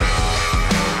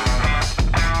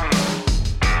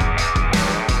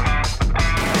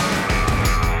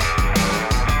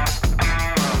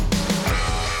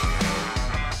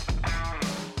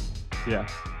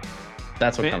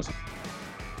That's what Man, comes.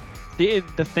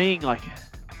 the thing, like,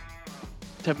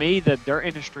 to me, the dirt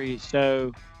industry is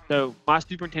so my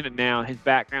superintendent now, his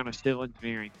background is civil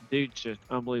engineering. The dude's just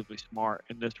unbelievably smart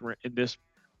in this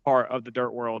part of the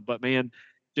dirt world. But man,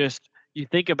 just you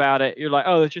think about it, you're like,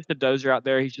 oh, it's just a dozer out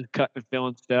there. He's just cutting and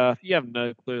filling stuff. You have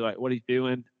no clue like what he's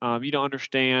doing. You don't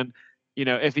understand,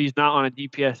 if he's not on a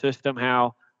GPS system,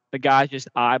 how the guy's just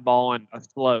eyeballing a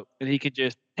slope and he can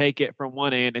just take it from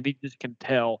one end and he just can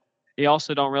tell. He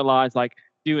also don't realize like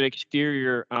doing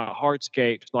exterior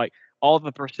hardscapes, like all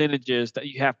the percentages that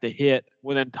you have to hit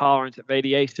within tolerance of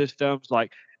ADA systems.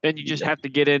 Like then you just have to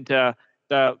get into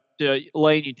the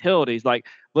lane utilities. Like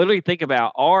literally think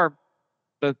about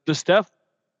the stuff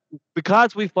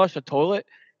because we flush a toilet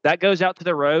that goes out to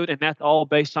the road and that's all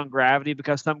based on gravity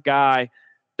because some guy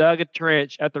dug a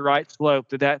trench at the right slope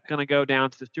that's going to go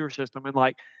down to the sewer system. And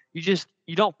like you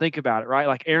don't think about it, right?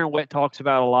 Like Aaron Witt talks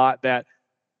about a lot that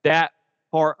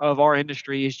part of our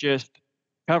industry is just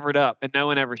covered up and no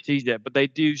one ever sees it. But they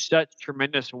do such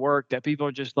tremendous work that people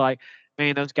are just like,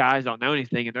 man, those guys don't know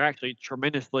anything, and they're actually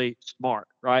tremendously smart,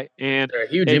 right? And They're a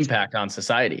huge it's impact on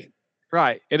society.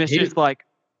 right, and it's just Huge. like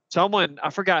someone I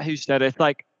forgot who said it. It's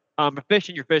like a fish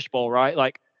in your fishbowl, right?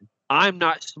 Like I'm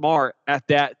not smart at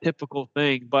that typical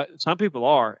thing, but some people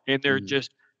are, and they're Mhm.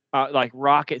 just like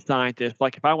rocket scientists.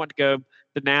 Like if I went to go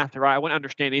to NASA, right, I wouldn't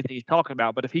understand anything he's talking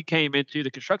about. But if he came into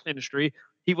the construction industry,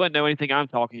 he wouldn't know anything I'm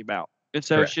talking about. And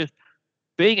so it's Correct. just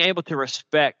being able to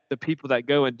respect the people that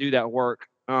go and do that work.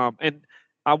 And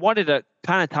I wanted to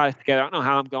kind of tie it together. I don't know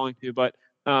how I'm going to, but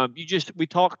we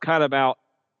talk kind of about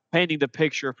painting the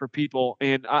picture for people.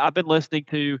 And I've been listening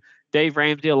to Dave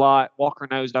Ramsey a lot. Walker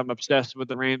knows I'm obsessed with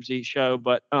the Ramsey show,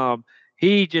 but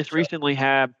he just Sure. recently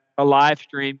had a live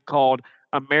stream called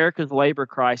America's Labor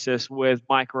Crisis with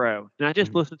Mike Rowe. And I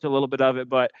just Mhm. listened to a little bit of it,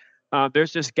 but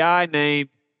there's this guy named,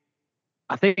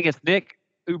 I think it's Nick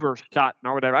Uberstadt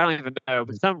or whatever. I don't even know,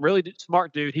 but some really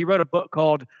smart dude. He wrote a book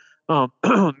called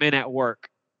Men at Work.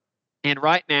 And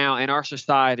right now in our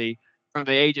society, from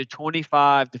the age of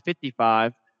 25 to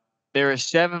 55, there is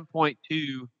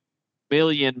 7.2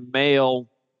 million male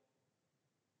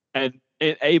and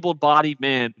able-bodied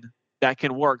men that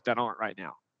can work that aren't right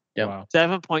now. Yep. Wow.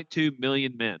 7.2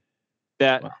 million men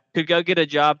that Wow. could go get a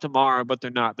job tomorrow, but they're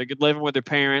not. They're living with their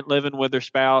parent, living with their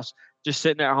spouse, just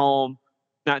sitting at home,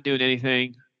 not doing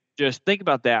anything. Just think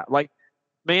about that. Like,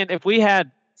 man, if we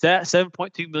had that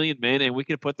 7.2 million men and we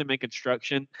could put them in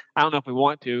construction, I don't know if we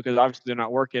want to because obviously they're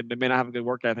not working. They may not have a good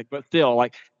work ethic, but still,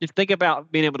 like, just think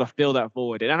about being able to fill that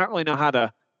void. And I don't really know I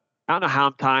don't know how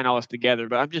I'm tying all this together,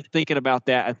 but I'm just thinking about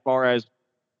that as far as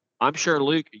I'm sure,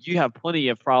 Luke, you have plenty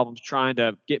of problems trying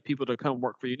to get people to come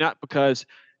work for you, not because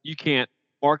you can't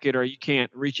market or you can't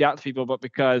reach out to people, but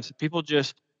because people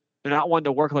just they're not wanting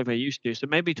to work like they used to. So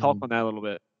maybe talk Mhm. on that a little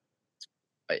bit.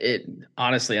 It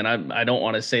honestly, and I don't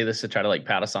want to say this to try to like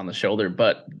pat us on the shoulder,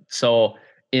 but so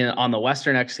on the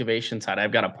Western excavation side,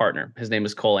 I've got a partner. His name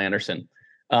is Cole Anderson.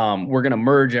 We're gonna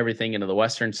merge everything into the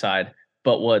Western side.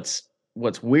 But what's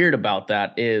weird about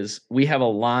that is we have a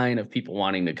line of people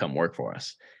wanting to come work for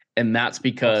us. And that's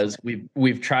because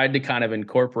we've tried to kind of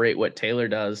incorporate what Taylor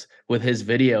does with his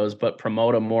videos, but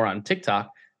promote them more on TikTok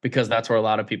because that's where a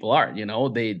lot of people are.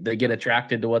 They get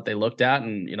attracted to what they looked at,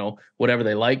 and whatever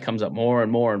they like comes up more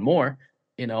and more and more.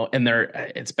 And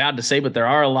it's bad to say, but there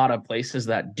are a lot of places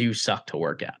that do suck to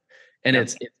work at, and Yep.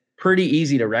 it's pretty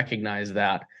easy to recognize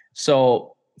that.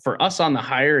 So for us on the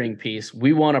hiring piece,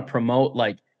 we want to promote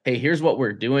like, hey, here's what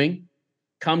we're doing.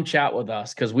 Come chat with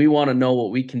us because we want to know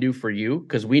what we can do for you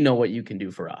because we know what you can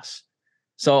do for us.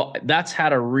 So that's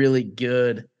been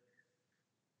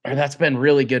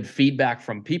really good feedback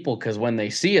from people because when they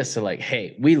see us, they're like,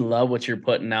 hey, we love what you're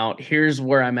putting out. Here's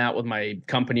where I'm at with my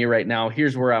company right now.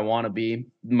 Here's where I want to be.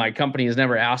 My company has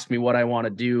never asked me what I want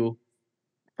to do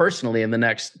personally in the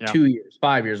next Yeah. 2 years,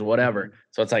 5 years, whatever. Mhm.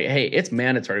 So it's like, hey, it's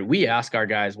mandatory. We ask our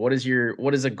guys, what is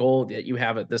a goal that you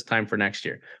have at this time for next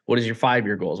year? What is your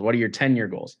 5-year goals? What are your 10-year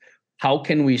goals? How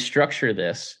can we structure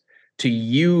this to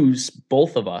use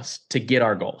both of us to get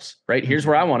our goals, right? Here's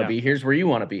where I want to Yeah. be. Here's where you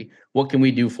want to be. What can we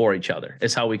do for each other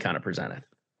is how we kind of present it.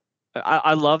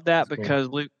 I love that That's cool. because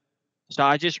Luke. So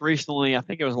I just recently, I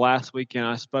think it was last weekend,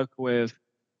 I spoke with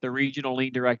the regional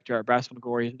lead director at Brass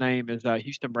Gorey. His name is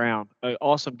Houston Brown. An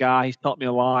awesome guy. He's taught me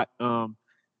a lot,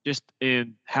 just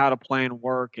in how to plan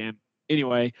work. And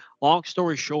anyway, long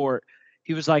story short,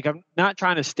 he was like, I'm not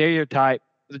trying to stereotype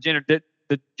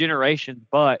the generation,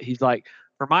 but he's like,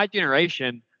 for my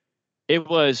generation, it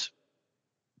was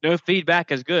no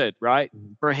feedback is good, right?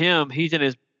 Mhm. For him, he's in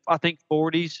his, I think,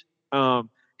 40s.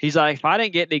 He's like, if I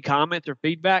didn't get any comments or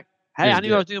feedback, hey, It's I knew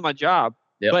I good. was doing my job.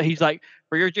 Yep. But he's like,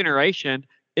 for your generation,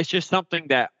 it's just something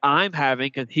that I'm having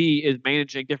because he is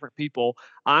managing different people.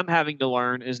 I'm having to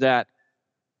learn is that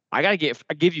I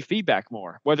give you feedback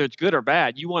more, whether it's good or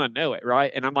bad. You want to know it,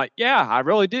 right? And I'm like, yeah, I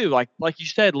really do. Like you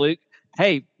said, Luke.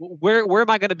 Hey, where am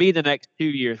I going to be the next 2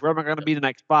 years? Where am I going to be the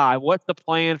next 5? What's the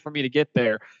plan for me to get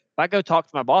there? If I go talk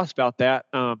to my boss about that,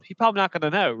 he's probably not going to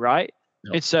know, right?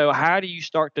 Yep. And so, how do you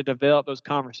start to develop those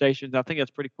conversations? I think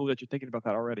that's pretty cool that you're thinking about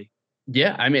that already.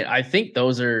 Yeah, I mean, I think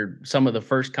those are some of the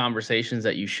first conversations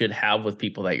that you should have with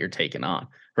people that you're taking on,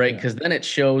 right? Yeah. Because then it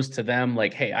shows to them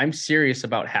like, hey, I'm serious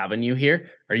about having you here.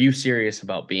 Are you serious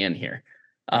about being here?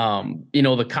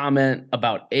 The comment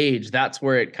about age, that's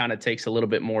where it kind of takes a little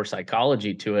bit more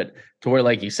psychology to it, to where,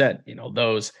 like you said,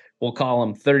 those, we'll call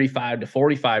them 35 to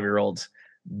 45-year-olds.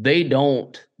 They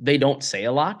don't say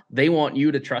a lot. They want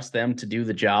you to trust them to do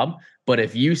the job. But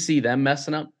if you see them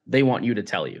messing up, they want you to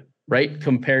tell you. Right?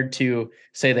 Compared to,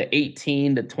 say, the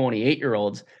 18 to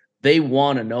 28-year-olds, they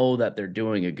want to know that they're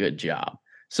doing a good job.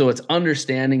 So it's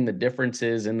understanding the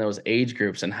differences in those age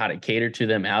groups and how to cater to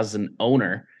them as an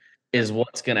owner is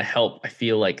what's going to help, I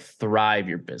feel like, thrive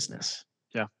your business.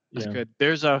 Yeah, that's Yeah. good.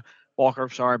 There's a Walker,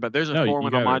 sorry, but there's a No, you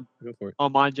foreman got it. Go for it.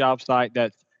 on my job site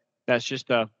that's just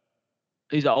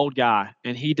he's an old guy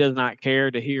and he does not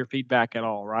care to hear feedback at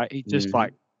all, right? He's just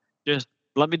like, just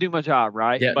let me do my job,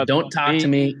 right? Yeah, But don't talk to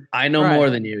me. I know Right. more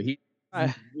than you.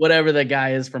 Right. Whatever the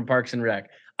guy is from Parks and Rec,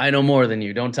 I know more than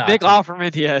you. Don't talk Nick to me.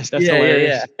 Offerman, yes, that's Yeah,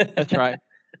 hilarious. yeah. That's right.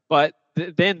 But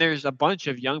then there's a bunch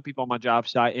of young people on my job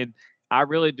site, and I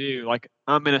really do like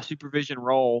I'm in a supervision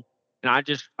role, and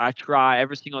I try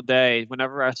every single day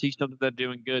whenever I see something they're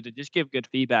doing good to just give good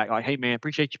feedback. Like, hey man,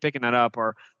 appreciate you picking that up,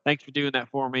 or thanks for doing that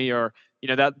for me, or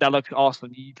that looks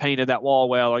awesome. You painted that wall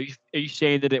well, or you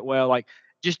sanded it well. Like,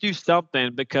 just do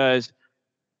something because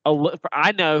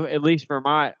I know at least from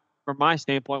my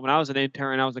standpoint, when I was an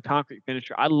intern, I was a concrete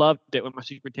finisher. I loved it when my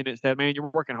superintendent said, "Man, you're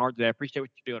working hard today. I appreciate what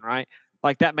you're doing." Right?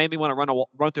 Like that made me want to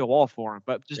run through a wall for him.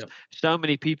 But just Yep. so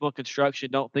many people in construction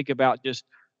don't think about just,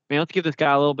 man, let's give this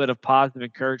guy a little bit of positive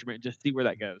encouragement and just see where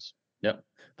that goes. Yep.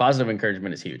 Positive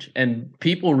encouragement is huge. And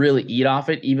people really eat off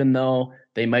it, even though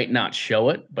they might not show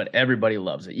it, but everybody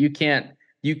loves it. You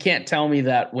can't tell me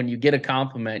that when you get a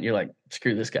compliment, you're like,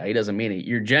 screw this guy, he doesn't mean it.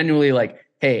 You're genuinely like,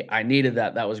 hey, I needed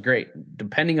that. That was great.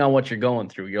 Depending on what you're going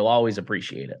through, you'll always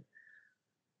appreciate it.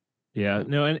 Yeah,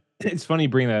 no, and it's funny you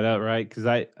bring that up, right? Because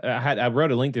I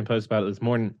wrote a LinkedIn post about it this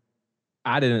morning.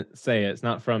 I didn't say it; it's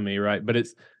not from me, right? But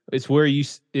it's where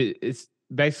it's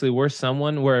basically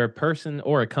where a person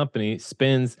or a company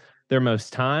spends their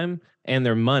most time and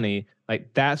their money.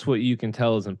 Like that's what you can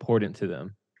tell is important to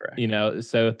them. Correct.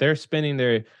 So if they're spending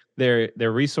their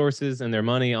resources and their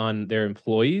money on their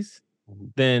employees,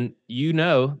 then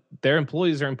their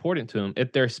employees are important to them.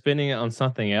 If they're spending it on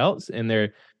something else and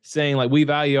they're saying like we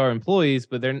value our employees,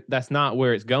 but that's not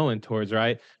where it's going towards,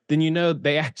 right? Then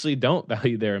they actually don't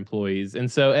value their employees. And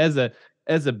so as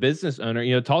a business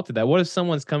owner, talk to that. What if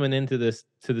someone's coming into this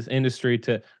industry,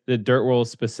 to the dirt world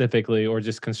specifically, or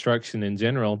just construction in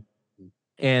general,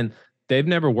 and they've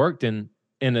never worked in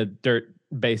a dirt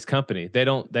based company? They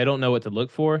don't know what to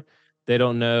look for. They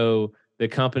don't know the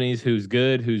companies, who's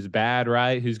good, who's bad,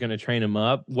 right? Who's going to train them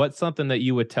up? What's something that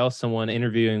you would tell someone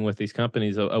interviewing with these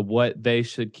companies of what they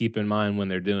should keep in mind when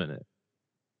they're doing it?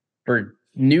 For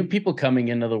new people coming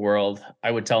into the world, I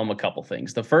would tell them a couple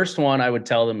things. The first one I would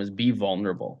tell them is be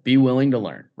vulnerable, be willing to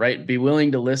learn, right? Be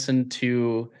willing to listen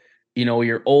to,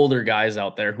 your older guys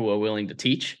out there who are willing to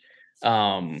teach.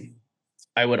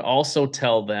 I would also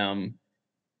tell them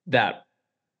that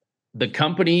the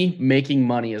company making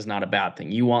money is not a bad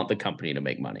thing. You want the company to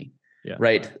make money. Yeah.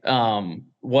 Right.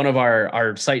 One of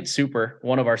our site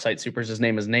supers, his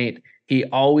name is Nate. He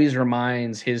always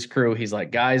reminds his crew, he's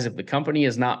like, guys, if the company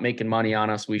is not making money on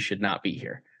us, we should not be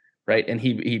here. Right. And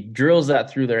he drills that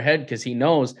through their head because he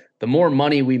knows the more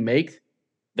money we make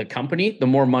the company, the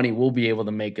more money we'll be able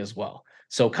to make as well.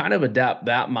 So kind of adapt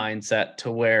that mindset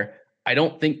to where I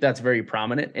don't think that's very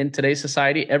prominent in today's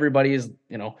society. Everybody is,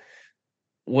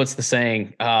 what's the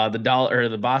saying?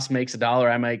 The boss makes a dollar,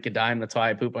 I make a dime. That's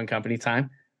why I poop on company time.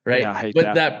 Right. Yeah, I hate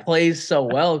but that. Plays so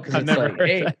well because I've it's never like, heard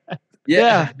hey, that.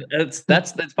 yeah,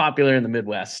 that's popular in the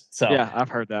Midwest. So Yeah, I've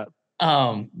heard that.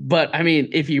 but I mean,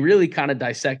 if you really kind of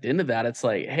dissect into that, it's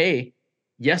like, hey,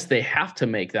 yes, they have to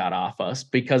make that off us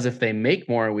because if they make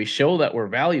more and we show that we're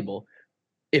valuable,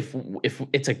 if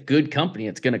it's a good company,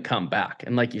 it's going to come back.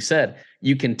 And like you said,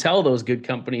 you can tell those good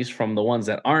companies from the ones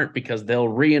that aren't because they'll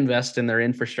reinvest in their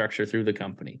infrastructure through the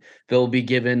company. They'll be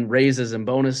given raises and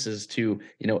bonuses to,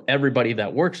 everybody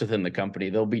that works within the company.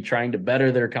 They'll be trying to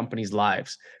better their company's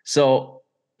lives. So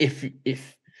if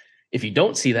If you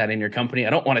don't see that in your company, I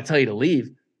don't want to tell you to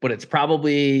leave, but it's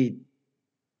probably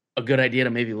a good idea to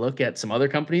maybe look at some other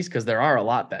companies, because there are a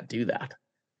lot that do that.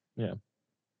 Yeah.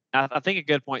 I think a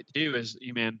good point too is,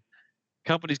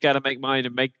 companies got to make money to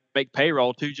make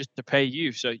payroll too, just to pay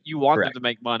you. So you want them Correct. to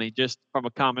make money just from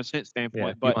a common sense Yeah.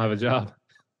 standpoint. You But don't have a job.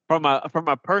 from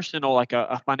a personal, like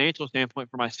a financial standpoint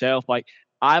for myself, like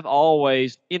I've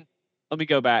always let me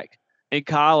go back. In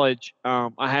college, I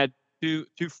had two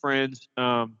friends.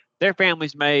 Their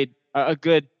families made a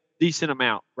good decent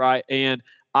amount, right? And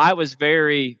I was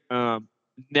very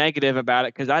negative about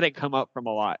it because I didn't come up from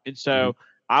a lot, and Mhm. so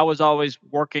I was always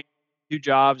working 2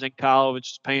 jobs in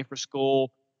college, paying for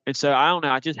school, and so I don't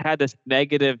know. I just had this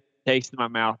negative taste in my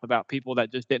mouth about people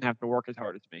that just didn't have to work as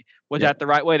hard as me. Was that Yep. the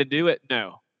right way to do it?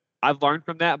 No. I've learned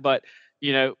from that, but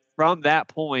from that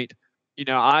point,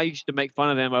 I used to make fun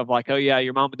of them of like, oh yeah,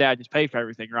 your mom and dad just pay for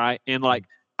everything, right? And like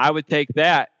I would take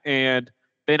that, and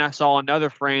then I saw another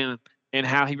friend and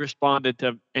how he responded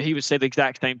to, and he would say the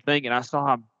exact same thing, and I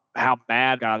saw how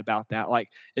mad I got about that. Like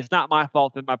it's not my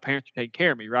fault that my parents are taking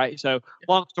care of me, right? So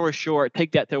long story short,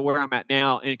 take that to where I'm at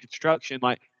now in construction.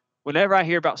 Like whenever I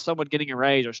hear about someone getting a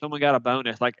raise or someone got a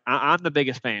bonus, like I'm the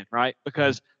biggest fan, right?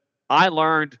 Because I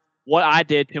learned what I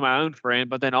did to my own friend,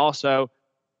 but then also,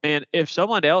 and if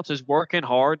someone else is working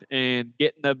hard and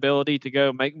getting the ability to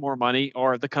go make more money,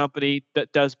 or the company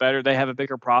that does better, they have a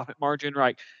bigger profit margin,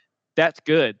 right? That's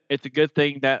good. It's a good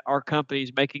thing that our company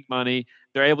is making money.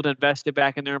 They're able to invest it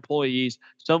back in their employees.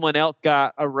 Someone else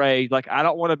got a raise. Like I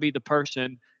don't want to be the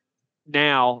person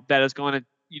now that is going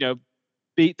to,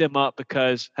 beat them up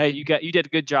because hey, you did a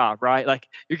good job, right? Like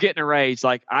you're getting a raise.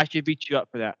 Like I should beat you up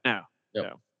for that. No. Yep.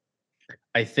 So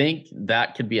I think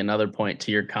that could be another point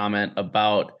to your comment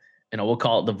about, we'll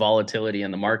call it the volatility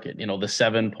in the market. The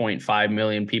 7.5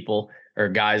 million people or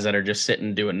guys that are just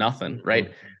sitting doing nothing,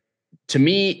 right? To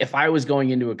me, if I was going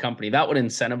into a company, that would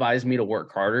incentivize me to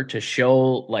work harder, to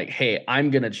show like, hey, I'm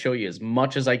going to show you as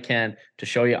much as I can to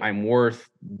show you I'm worth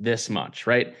this much,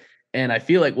 right? And I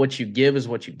feel like what you give is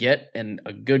what you get, and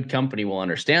a good company will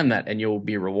understand that, and you'll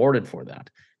be rewarded for that.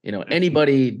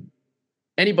 Anybody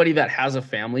that has a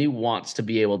family wants to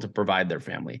be able to provide their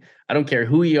family. I don't care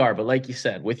who you are, but like you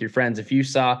said, with your friends, if you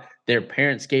saw their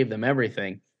parents gave them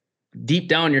everything, deep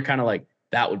down, you're kind of like,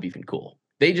 that would be cool.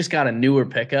 They just got a newer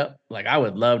pickup. Like, I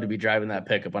would love to be driving that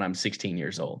pickup when I'm 16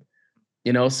 years old.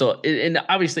 So, and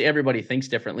obviously everybody thinks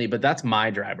differently, but that's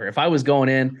my driver. If I was going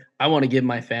in, I want to give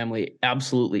my family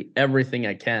absolutely everything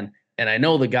I can. And I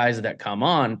know the guys that come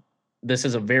on, this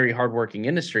is a very hardworking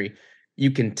industry. You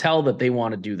can tell that they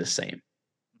want to do the same.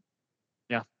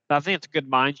 yeah, I think it's a good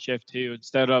mind shift too.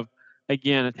 Instead of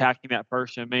again attacking that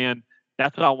person, man,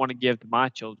 that's what I want to give to my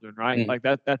children, right? Mm. Like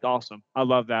that's awesome. I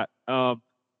love that. I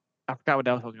forgot what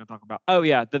else I was going to talk about. Oh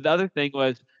yeah, the other thing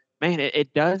was, man,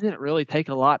 it doesn't really take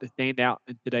a lot to stand out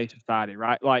in today's society,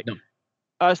 right? Like No.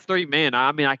 us three men.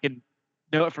 I mean, I can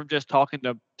know it from just talking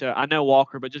to I know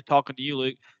Walker, but just talking to you,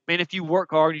 Luke. Man, if you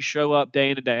work hard, you show up day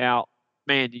in and day out,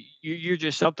 man, you're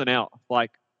just something else.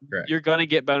 Like Correct. you're gonna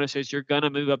get bonuses. You're gonna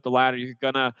move up the ladder. You're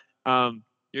gonna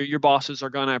your bosses are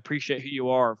gonna appreciate who you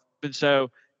are. And so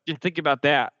just think about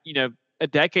that. A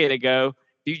decade ago,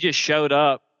 you just showed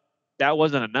up, that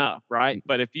wasn't enough, right?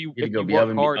 But You if to go you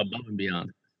work hard, above and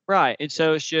beyond. right? And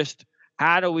so it's just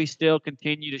how do we still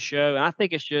continue to show? And I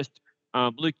think it's just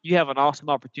Luke, you have an awesome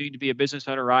opportunity to be a business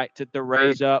owner, right? To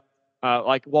raise up,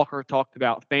 like Walker talked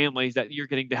about, families that you're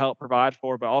getting to help provide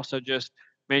for, but also just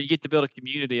man, you get to build a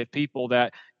community of people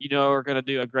that are going to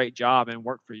do a great job and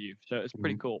work for you. So it's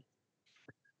pretty Mhm. cool.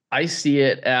 I see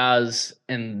it as,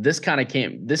 and this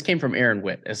came from Aaron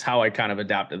Witt, is how I kind of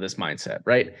adapted this mindset,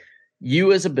 right?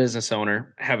 You as a business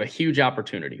owner have a huge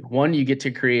opportunity. One, you get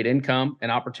to create income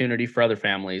and opportunity for other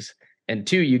families. And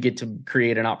two, you get to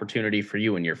create an opportunity for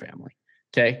you and your family.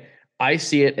 Okay. I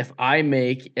see it, if I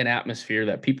make an atmosphere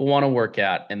that people want to work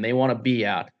at and they want to be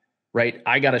at, right?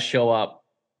 I got to show up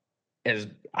as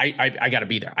I got to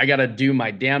be there. I got to do my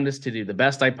damnedest to do the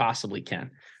best I possibly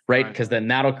can, right? Right. Because then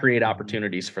that'll create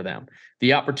opportunities for them.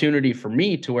 The opportunity for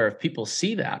me to where if people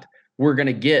see that, we're going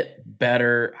to get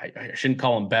better. I shouldn't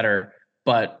call them better,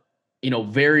 but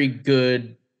very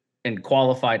good and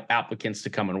qualified applicants to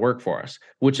come and work for us,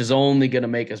 which is only going to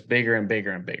make us bigger and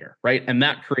bigger and bigger, right? And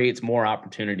that creates more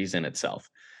opportunities in itself.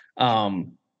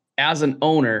 As an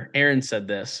owner, Aaron said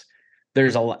this,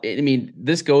 there's a lot. I mean,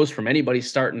 this goes from anybody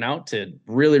starting out to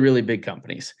really, really big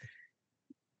companies.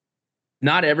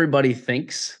 Not everybody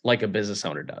thinks like a business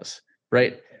owner does,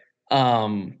 right?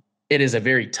 It is a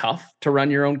very tough to run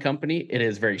your own company. It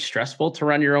is very stressful to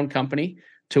run your own company,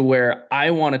 to where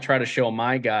I want to try to show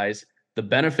my guys the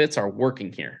benefits are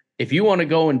working here. If you want to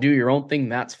go and do your own thing,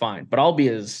 that's fine. But I'll be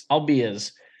as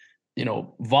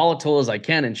volatile as I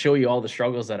can and show you all the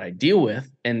struggles that I deal with.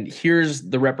 And here's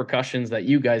the repercussions that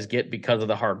you guys get because of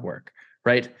the hard work,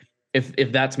 right?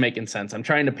 If that's making sense. I'm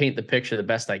trying to paint the picture the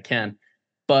best I can.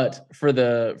 But for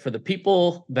the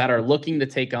people that are looking to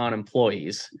take on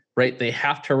employees, right, they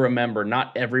have to remember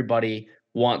not everybody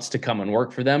wants to come and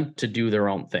work for them to do their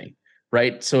own thing,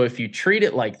 right? So if you treat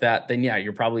it like that, then yeah,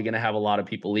 you're probably going to have a lot of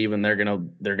people leave and they're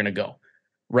going to go,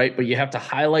 right? But you have to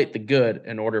highlight the good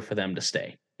in order for them to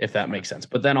stay, if that makes sense.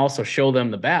 But then also show them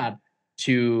the bad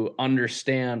to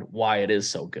understand why it is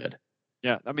so good.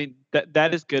 Yeah, I mean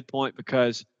that is a good point,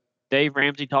 because Dave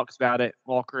Ramsey talks about it,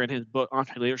 Walker, in his book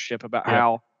Entrepreneur Leadership, about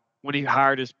how when he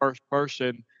hired his first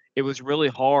person, it was really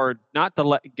hard not to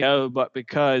let go, but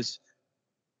because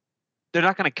they're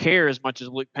not going to care as much as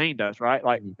Luke Payne does, right?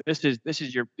 Like this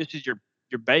is your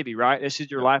baby, right? This is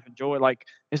your life and joy. Like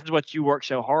this is what you work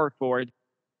so hard for.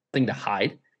 Thing to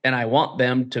hide. And I want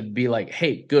them to be like,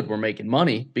 hey, good, we're making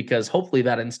money, because hopefully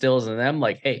that instills in them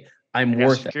like, hey, I'm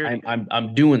worth it.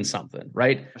 I'm doing something,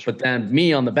 right? But then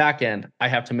me on the back end, I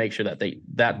have to make sure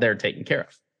that they're taken care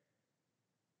of.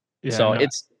 Yeah, so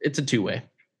it's a two-way.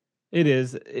 It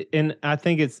is, and I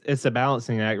think it's a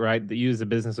balancing act, right? That you as a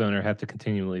business owner have to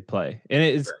continually play, and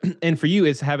it's and for you,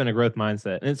 it's having a growth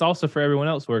mindset, and it's also for everyone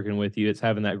else working with you. It's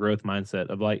having that growth mindset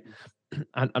of like,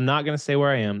 I'm not going to stay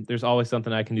where I am. There's always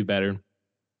something I can do better.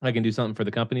 I can do something for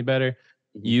the company better.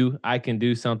 I can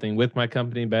do something with my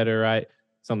company better, right?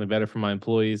 Something better for my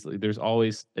employees. There's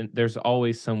always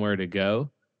somewhere to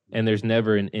go, and there's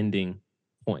never an ending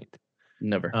point.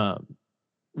 Never.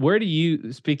 Where do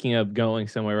you, speaking of going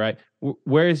somewhere, right?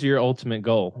 Where is your ultimate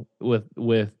goal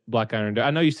with Black Iron Dirt?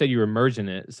 I know you said you were merging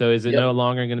it. So is it no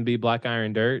longer going to be Black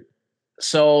Iron Dirt?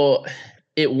 So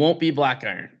it won't be Black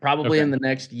Iron. Probably in the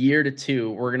next year to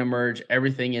two, we're going to merge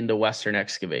everything into Western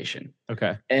Excavation.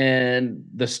 Okay. And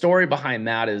the story behind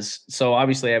that is, so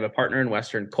obviously I have a partner in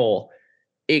Western, Cole.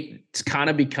 It's kind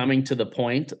of becoming to the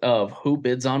point of who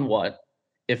bids on what.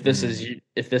 If this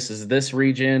is this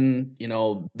region,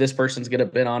 this person's going to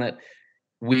bid on it.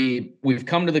 We've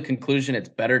come to the conclusion it's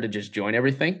better to just join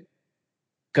everything,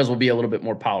 because we'll be a little bit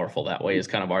more powerful that way, is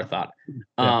kind of our thought.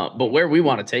 But where we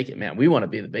want to take it, man, we want to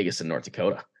be the biggest in North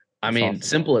Dakota. That's awesome.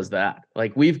 Simple as that.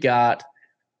 Like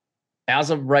as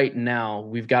of right now,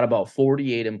 we've got about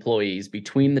 48 employees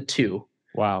between the two.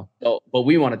 Wow. But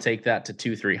we want to take that to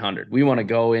 200-300. We want to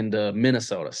go into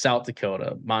Minnesota, South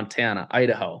Dakota, Montana,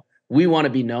 Idaho. We want to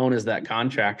be known as that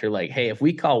contractor. Like, hey, if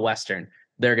we call Western,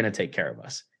 they're going to take care of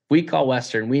us. If we call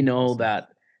Western, we know that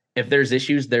if there's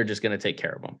issues, they're just going to take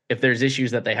care of them. If there's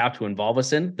issues that they have to involve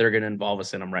us in, they're going to involve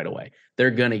us in them right away.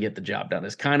 They're going to get the job done.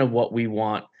 It's kind of what we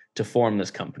want to form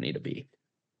this company to be.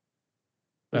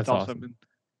 That's awesome. And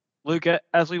Luke,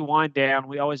 as we wind down,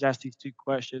 we always ask these two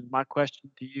questions. My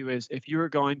question to you is, if you were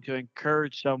going to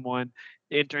encourage someone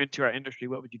to enter into our industry,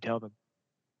 what would you tell them?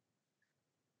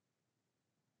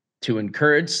 To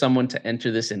encourage someone to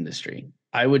enter this industry,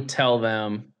 I would tell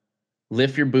them,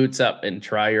 lift your boots up and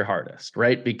try your hardest,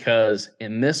 right? Because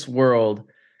in this world,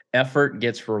 effort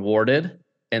gets rewarded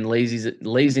and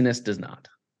laziness does not.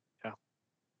 Yeah.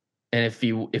 And if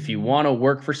you want to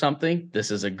work for something, this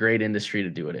is a great industry to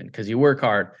do it in, because you work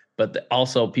hard, but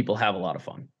also people have a lot of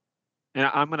fun. And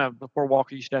I'm going to, before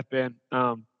Walker, you step in,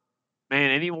 man,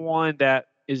 anyone that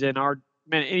is in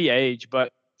any age,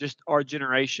 but just our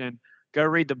generation, go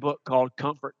read the book called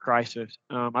Comfort Crisis.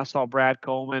 I saw Brad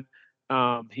Coleman.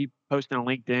 He posted on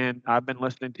LinkedIn. I've been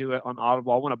listening to it on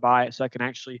Audible. I want to buy it so I can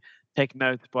actually take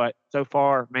notes. But so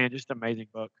far, man, just an amazing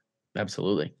book.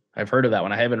 Absolutely. I've heard of that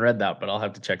one. I haven't read that, but I'll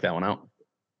have to check that one out.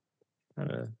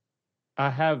 I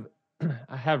have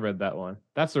read that one.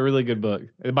 That's a really good book.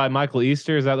 By Michael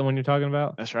Easter. Is that the one you're talking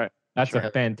about? That's right. That's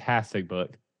a fantastic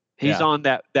book. He's on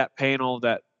that panel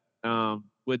that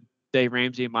with Dave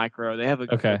Ramsey and Micro. They have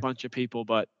a bunch of people,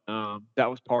 but that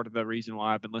was part of the reason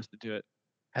why I've been listening to it.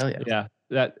 Hell yeah.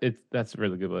 Yeah. That's a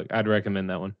really good book. I'd recommend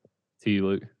that one to you,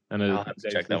 Luke. I know I'll have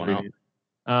to check that one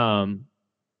out.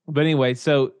 But anyway,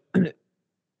 so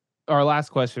our last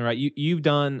question, right? You've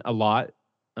done a lot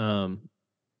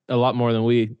more than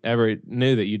we ever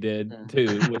knew that you did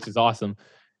too, which is awesome.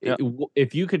 Yeah.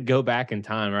 If you could go back in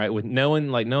time, right, with knowing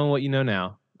what you know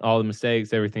now, all the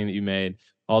mistakes, everything that you made,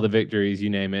 all the victories, you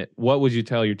name it, what would you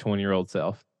tell your 20-year-old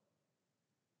self?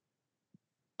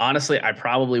 Honestly, I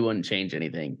probably wouldn't change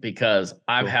anything, because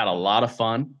I've had a lot of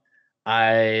fun.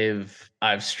 I've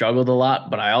struggled a lot,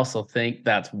 but I also think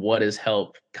that's what has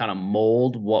helped kind of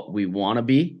mold what we want to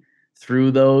be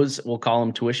through those, we'll call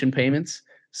them tuition payments.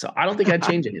 So I don't think I'd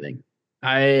change anything.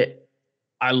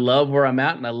 I love where I'm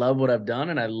at and I love what I've done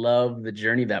and I love the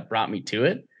journey that brought me to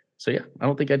it. So yeah, I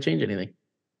don't think I'd change anything.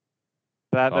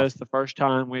 That's the first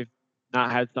time we've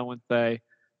not had someone say,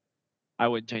 I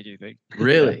wouldn't change anything.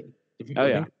 Really? Oh,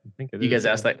 yeah. I think it You is, guys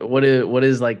asked that. What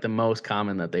is like the most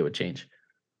common that they would change?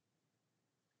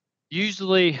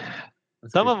 Usually,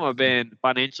 That's some good. of them have been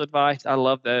financial advice. I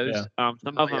love those. Yeah.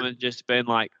 Some of them have just been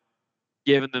like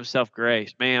giving themselves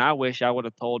grace. Man, I wish I would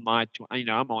have told I'm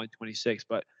only 26,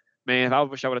 but man, I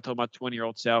wish I would have told my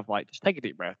 20-year-old self, like, just take a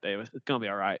deep breath, Davis. It's gonna be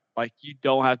all right. Like, you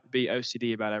don't have to be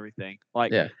OCD about everything.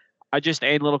 Like, Yeah. I just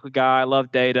analytical guy. I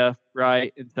love data,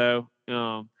 right? And so,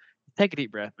 take a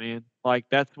deep breath, man. Like,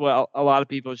 that's what a lot of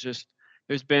people just.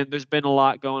 There's been a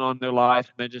lot going on in their life,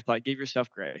 and they're just like, give yourself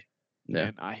grace. Yeah.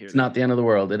 And I hear It's that. not the end of the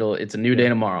world. It's a new day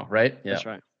tomorrow, right? Yeah. That's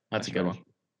right. That's a good one.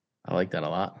 I like that a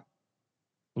lot.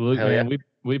 Well, Luke, Hell man, yeah.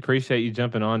 we appreciate you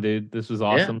jumping on, dude. This was Yeah.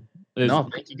 awesome. No,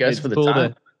 thank you guys It's for the cool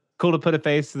time. cool to put a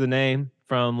face to the name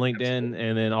from LinkedIn,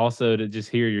 and then also to just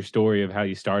hear your story of how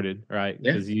you started, right?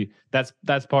 Yeah. Because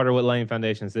that's part of what Lane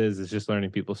Foundations is just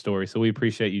learning people's stories. So we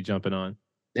appreciate you jumping on.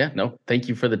 Yeah, no, thank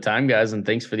you for the time, guys, and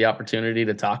thanks for the opportunity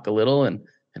to talk a little, and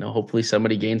hopefully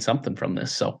somebody gained something from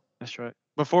this. So That's right.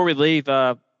 Before we leave,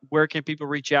 where can people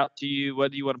reach out to you?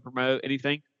 What do you want to promote?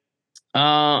 Anything?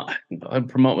 I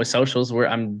promote my socials where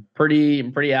I'm pretty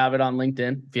avid on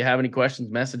LinkedIn. If you have any questions,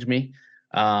 message me.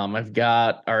 I've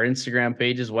got our Instagram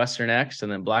pages, Western X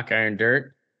and then Black Iron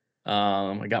Dirt.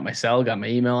 I got my cell, got my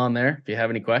email on there. If you have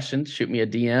any questions, shoot me a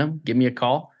DM, give me a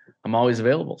call. I'm always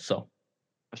available. So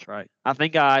That's right. I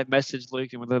think I messaged Luke,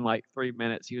 and within like 3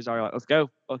 minutes, he was already like, let's go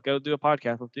do a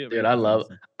podcast. Let's do it, dude, man." I love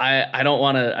I don't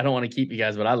want to keep you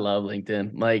guys, but I love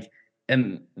LinkedIn. Like,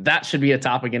 and that should be a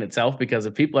topic in itself, because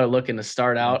if people are looking to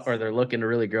start out or they're looking to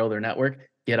really grow their network,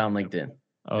 get on LinkedIn.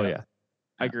 Oh yeah.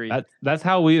 I agree. That's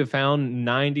how we have found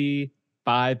 95%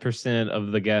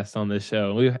 of the guests on this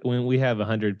show. We have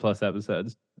 100+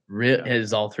 episodes. It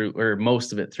is all through, or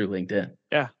most of it through LinkedIn.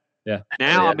 Yeah. Yeah.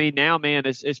 Now, yeah. I mean, man,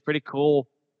 it's pretty cool.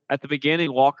 At the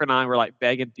beginning, Walker and I were like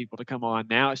begging people to come on.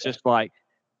 Now it's just like,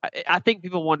 I think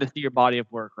people wanted to see your body of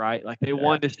work, right? Like they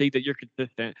wanted to see that you're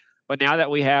consistent. But now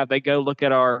that they go look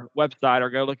at our website or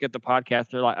go look at the podcast,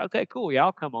 they're like, okay, cool, yeah,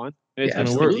 I'll come on. Yeah, And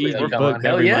absolutely. we're Come on. booked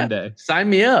Hell every yeah. Monday. Sign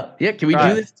me up. Yeah, can we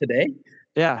do this today?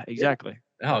 Yeah, exactly.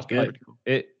 Oh, good. Cool.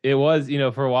 It was,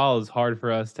 for a while, it was hard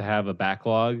for us to have a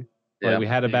backlog. Like we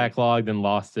had a backlog, then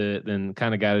lost it, then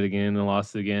kind of got it again, then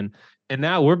lost it again. And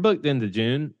now we're booked into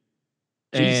June.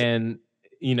 Jesus. And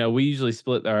we usually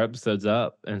split our episodes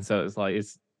up. And so it's like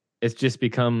it's just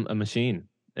become a machine.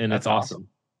 And That's it's awesome.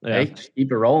 Yeah. Hey, just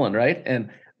keep it rolling, right? And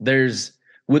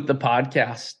with the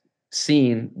podcast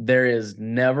scene, there is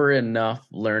never enough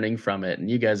learning from it. And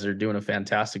you guys are doing a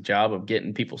fantastic job of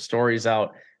getting people's stories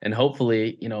out. And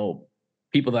hopefully,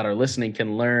 people that are listening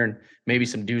can learn maybe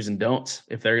some do's and don'ts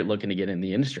if they're looking to get in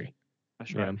the industry.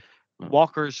 That's right. Yeah.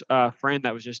 Walker's friend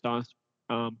that was just on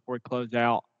before we close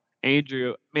out,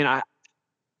 Andrew. I mean,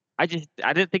 I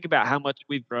didn't think about how much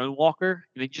we've grown, Walker,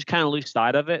 and you just kind of lose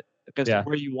sight of it, because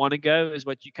where you want to go is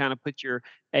what you kind of put your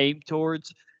aim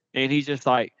towards. And he's just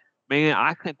like, man,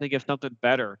 I couldn't think of something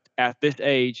better at this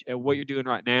age and what you're doing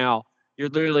right now. You're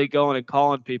literally going and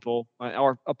calling people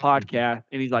or a podcast,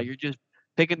 and he's like, you're just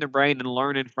picking their brain and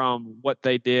learning from what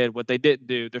they did, what they didn't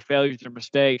do, their failures, their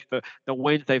mistakes, the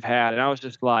wins they've had. And I was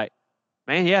just like,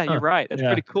 man, yeah, you're right. That's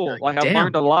pretty cool. Like, I've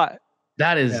learned a lot.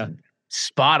 That is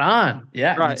spot on.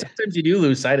 Yeah. Right. Sometimes you do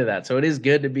lose sight of that. So it is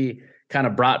good to be kind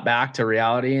of brought back to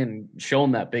reality and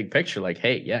shown that big picture. Like,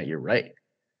 hey, yeah, you're right.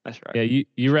 That's right. Yeah,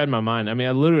 you read my mind. I mean,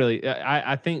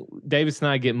 I think Davis and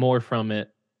I get more from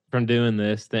doing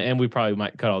this and we probably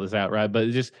might cut all this out, right?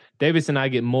 But just Davis and I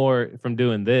get more from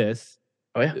doing this.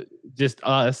 Oh yeah. Just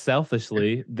us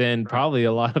selfishly than probably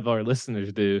a lot of our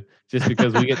listeners do, just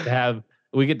because we get to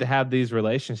have these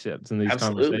relationships and these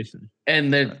conversations.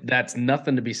 And that's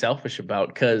nothing to be selfish about,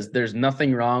 because there's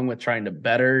nothing wrong with trying to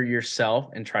better yourself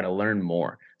and try to learn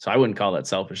more. So I wouldn't call that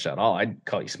selfish at all. I'd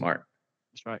call you smart.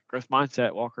 That's right. Growth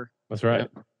mindset, Walker. That's right.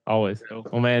 Yeah. Always. So,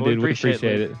 well, man, dude, we appreciate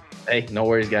it. Hey, no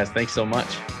worries, guys. Thanks so much.